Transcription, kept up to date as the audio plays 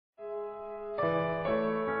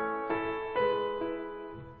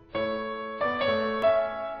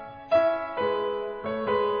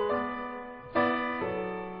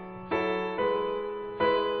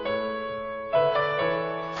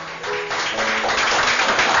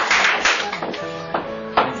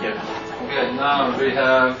now we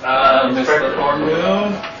have Mr.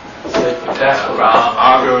 Cornwell. That's about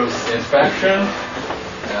Argosy inspection.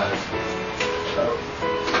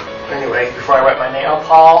 Anyway, before I write my name, I'm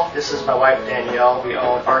Paul. This is my wife Danielle. We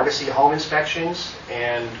own Argosy Home Inspections,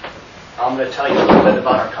 and I'm going to tell you a little bit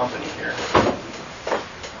about our company here.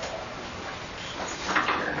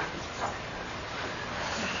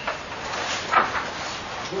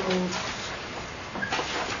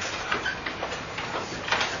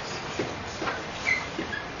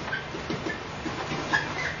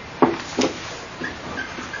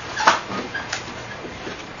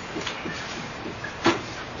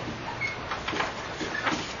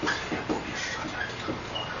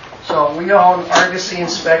 So we own Argosy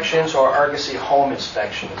Inspections or Argosy Home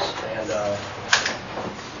Inspections, and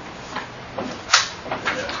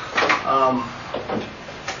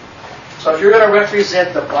so if you're going to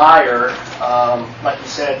represent the buyer, like you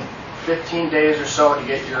said, 15 days or so to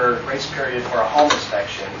get your grace period for a home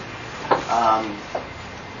inspection.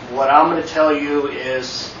 What I'm going to tell you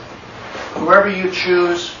is, whoever you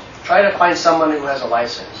choose, try to find someone who has a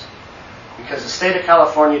license. Because the state of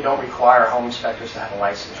California don't require home inspectors to have a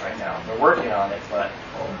license right now. They're working on it, but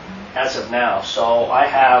as of now. So I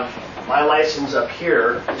have my license up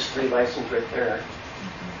here. These 3 licenses right there.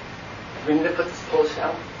 Do we need to put this close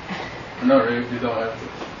down? No, you don't have to.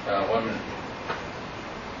 1 minute.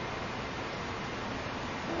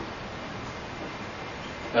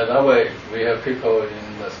 That way, we have people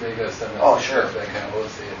in Las Vegas and sure. They can all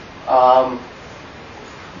see it.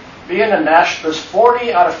 Being a national, there's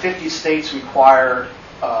 40 out of 50 states require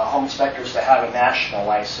home inspectors to have a national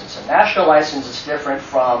license. A national license is different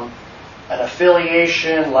from an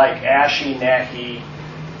affiliation like ASHI, NAHI,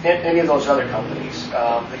 any of those other companies,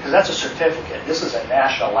 because that's a certificate. This is a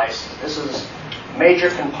national license. This is major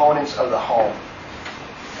components of the home.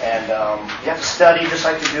 And you have to study just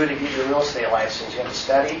like you do to get your real estate license. You have to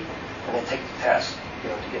study and then take the test,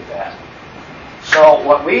 to get that. So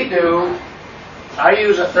what we do, I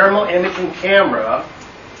use a thermal imaging camera,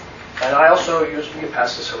 and I also use, you can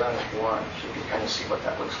pass this around if you want, so you can kind of see what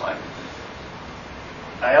that looks like.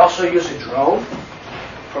 I also use a drone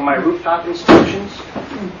for my rooftop inspections,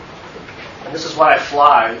 and this is why I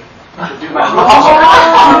fly to do my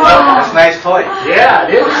rooftop. That's a nice toy. Yeah,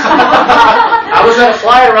 it is. I was going to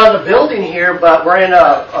fly around the building here, but we're in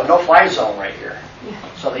a no-fly zone right here.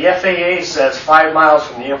 So the FAA says 5 miles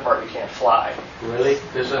from the airport you can't fly. Really?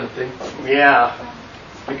 There's anything? Yeah.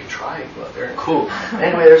 We could try it, but very cool.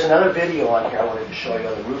 Anyway, there's another video on here I wanted to show you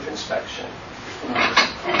of the roof inspection.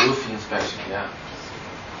 Roof inspection, yeah.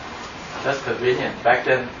 That's convenient. Back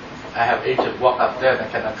then, I have agents walk up there and I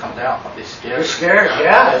cannot come down. They're scared. You're scared,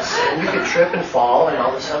 yeah. And you can trip and fall and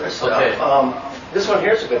all this other stuff. Okay. This one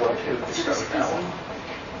here's a good one too. Let's start with that one.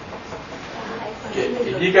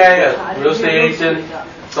 If you guys are real estate agent,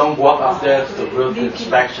 don't walk up there to the roof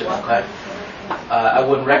inspection. Okay? I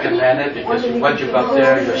wouldn't recommend it because once you go up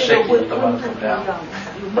there, you're shaky, you don't want to come down.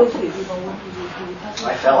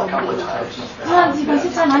 I fell a couple of times.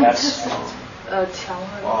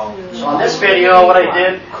 So on this video, what I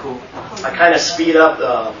did, I kind of speed up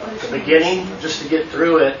the beginning just to get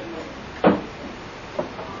through it.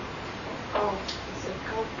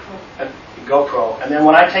 GoPro. And then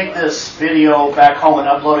when I take this video back home and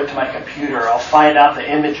upload it to my computer, I'll find out the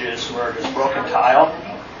images where there's broken tile,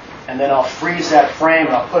 and then I'll freeze that frame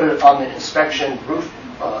and I'll put it on the inspection roof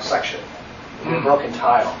section, broken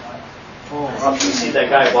tile. I don't know if you can see that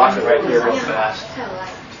guy walking right here real fast.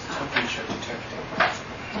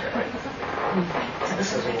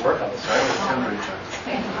 This doesn't work on this, right?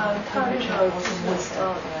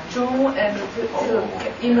 Drone and 这个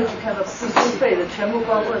image 看到付费的全部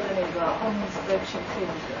包括在那个 home inspection 费里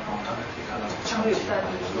的。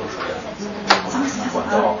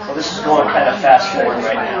So this is going kind of fast forward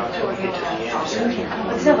right now until we get to the end.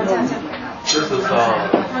 This is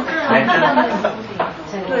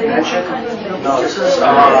mansion. No, this is it's a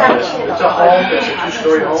home. It's a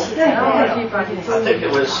 2-story home. I think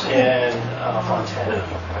it was in Fontana,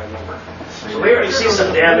 I remember. So we already see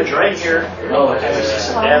some damage right here, and we see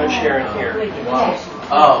some damage here and here. Wow.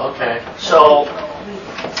 Oh, okay. So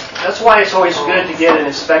that's why it's always good to get an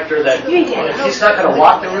inspector that, if he's not going to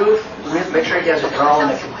walk the roof, make sure he has a drone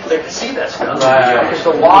that can see that stuff. Right. Because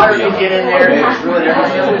the water can get in there and ruin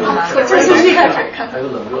everything.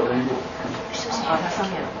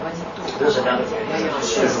 There's another video.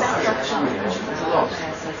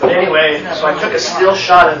 But anyway, so I took a still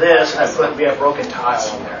shot of this and I put a broken tile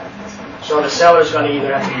on there. So the seller's going to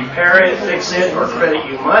either have to repair it, fix it, or credit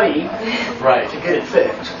you money to get it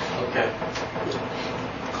fixed. Okay.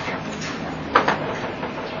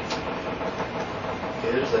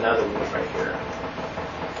 Good. is another roof right here.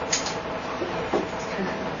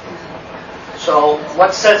 So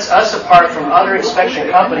what sets us apart from other inspection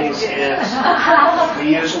companies is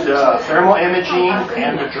we use the thermal imaging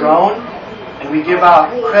and the drone, and we give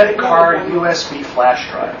out credit card USB flash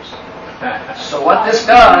drives. So what this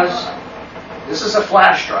does, this is a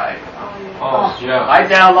flash drive. Oh, yeah. I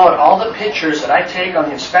download all the pictures that I take on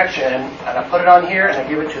the inspection, and I put it on here, and I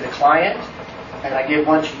give it to the client, and I give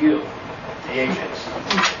one to you, the agents.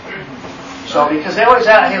 So because they always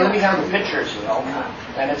ask, hey, let me have the pictures, you know,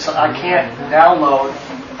 and it's I can't download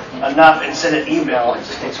enough and send an email. It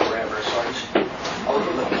just takes forever. So I'll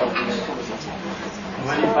give them copies.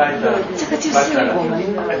 Where do you buy the flash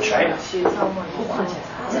drive? In China.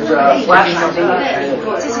 There's a flash drive.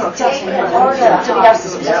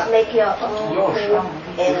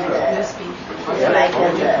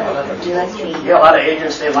 Yeah, a lot of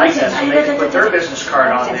agents, they like that, so they can put their business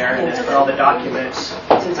card on there and then put all the documents.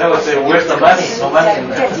 I would say, where's the money? No money in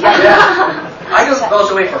there. Yeah, I give those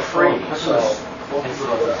away for free. So,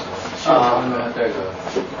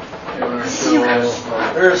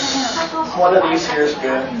 there's one of these here is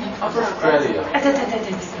good.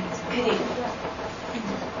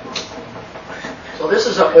 So this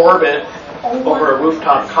is an orbit over a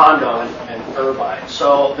rooftop condo in Irvine.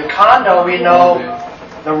 So the condo, we know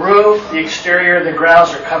the roof, the exterior, the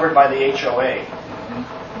grounds are covered by the HOA.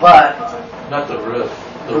 But not the roof.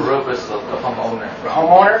 The roof is the homeowner. The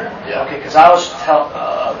homeowner? Yeah. Okay, because I always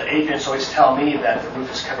the agents always tell me that the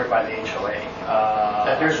roof is covered by the HOA.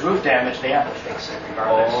 If there's roof damage, they have to fix it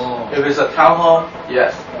regardless. Oh. If it's a townhome,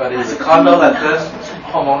 yes. But if it's a condo like this,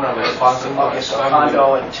 homeowner responsible. Okay, so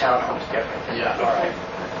condo and townhome's different. Yeah. All right.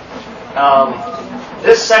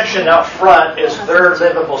 This section out front is their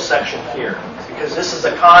livable section here. Because this is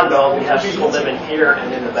a condo, we have people living here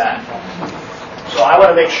and in the back. So I want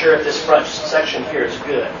to make sure that this front section here is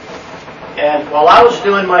good. And while I was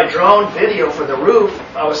doing my drone video for the roof,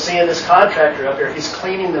 I was seeing this contractor up here. He's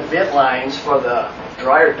cleaning the vent lines for the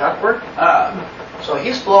dryer ductwork. So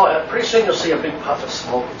he's blowing, pretty soon you'll see a big puff of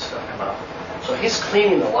smoke and stuff come out. So he's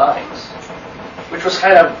cleaning the lines, which was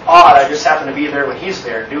kind of odd. I just happened to be there when he's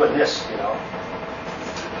there doing this, you know.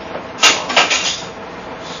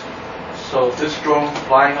 So this drone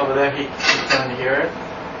flying over there, he can hear it?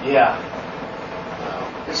 Yeah.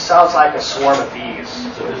 It sounds like a swarm of bees.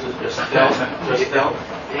 So this is just stealth? Just stealth?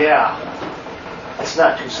 Yeah. It's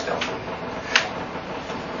not too stealthy.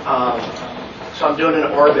 So I'm doing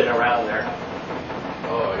an orbit around there.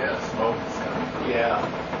 Oh, yeah, smoke is coming. Yeah.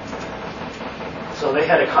 So they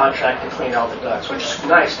had a contract to clean all the ducts, which is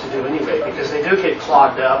nice to do anyway, because they do get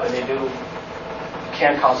clogged up and they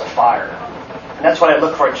can cause a fire. And that's what I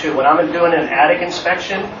look for too. When I'm doing an attic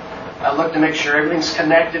inspection, I look to make sure everything's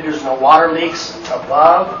connected, there's no water leaks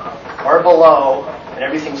above or below, and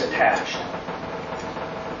everything's attached.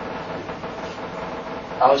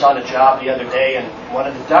 I was on a job the other day, and one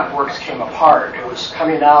of the ductworks came apart. It was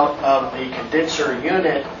coming out of the condenser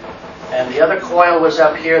unit, and the other coil was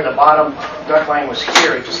up here, the bottom duct line was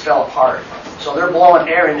here, it just fell apart. So they're blowing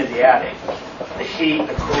air into the attic. The heat,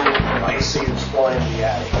 the cool, the AC is blowing into the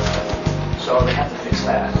attic. So they have to fix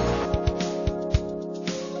that.